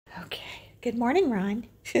Good morning, Ron.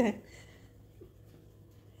 It's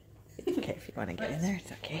okay if you want to get in there.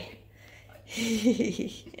 It's okay.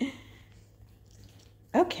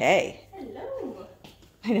 Okay. Hello.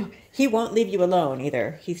 I know. He won't leave you alone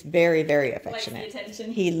either. He's very, very affectionate. Likes the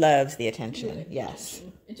attention. He loves the attention. Yes.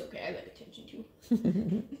 Attention. It's okay. I like attention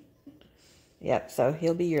too. Yep. So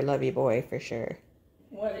he'll be your lovey boy for sure.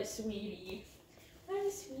 What a sweetie. What a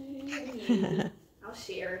sweetie. I'll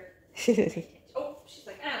share. Oh, she's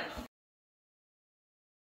like, I don't know.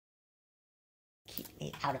 Keep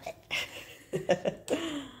me out of it.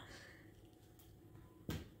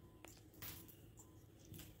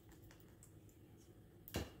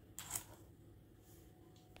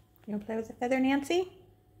 You want to play with the feather, Nancy?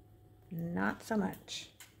 Not so much.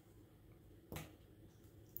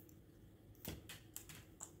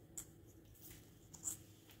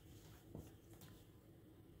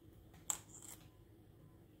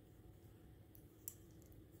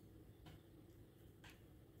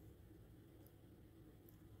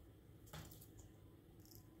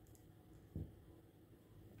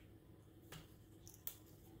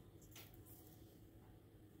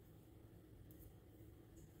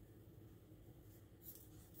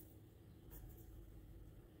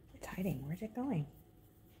 It's hiding. Where's it going?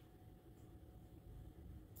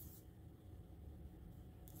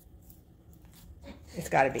 It's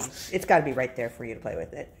got to be right there for you to play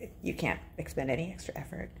with it. You can't expend any extra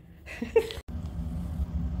effort.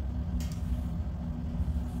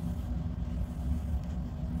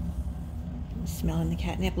 Smelling the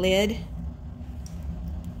catnip lid.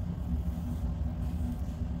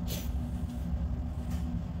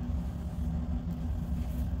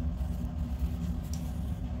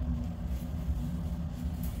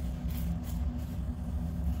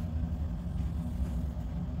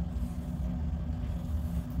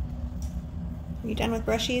 Are you done with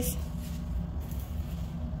brushies?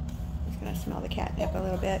 Just gonna smell the catnip a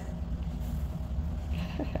little bit.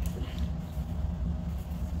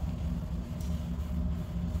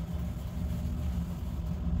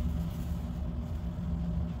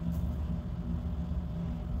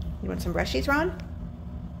 You want some brushies, Ron?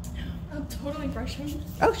 I'm totally brushing.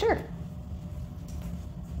 Oh, sure.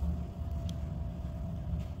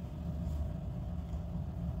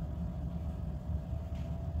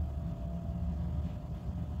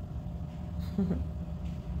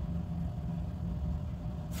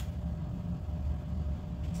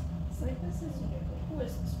 It's like, this is new. Who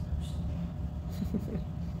is this person?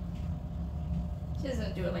 She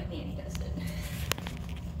doesn't do it like Nanny does it.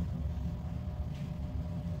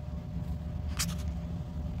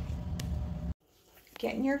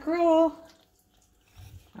 Getting your gruel.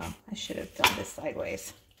 Oh, I should have done this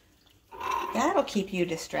sideways. That'll keep you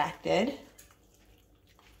distracted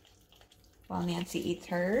while Nancy eats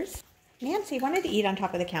hers. Nancy wanted to eat on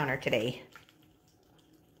top of the counter today.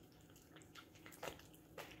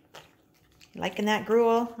 Liking that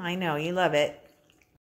gruel? I know, you love it.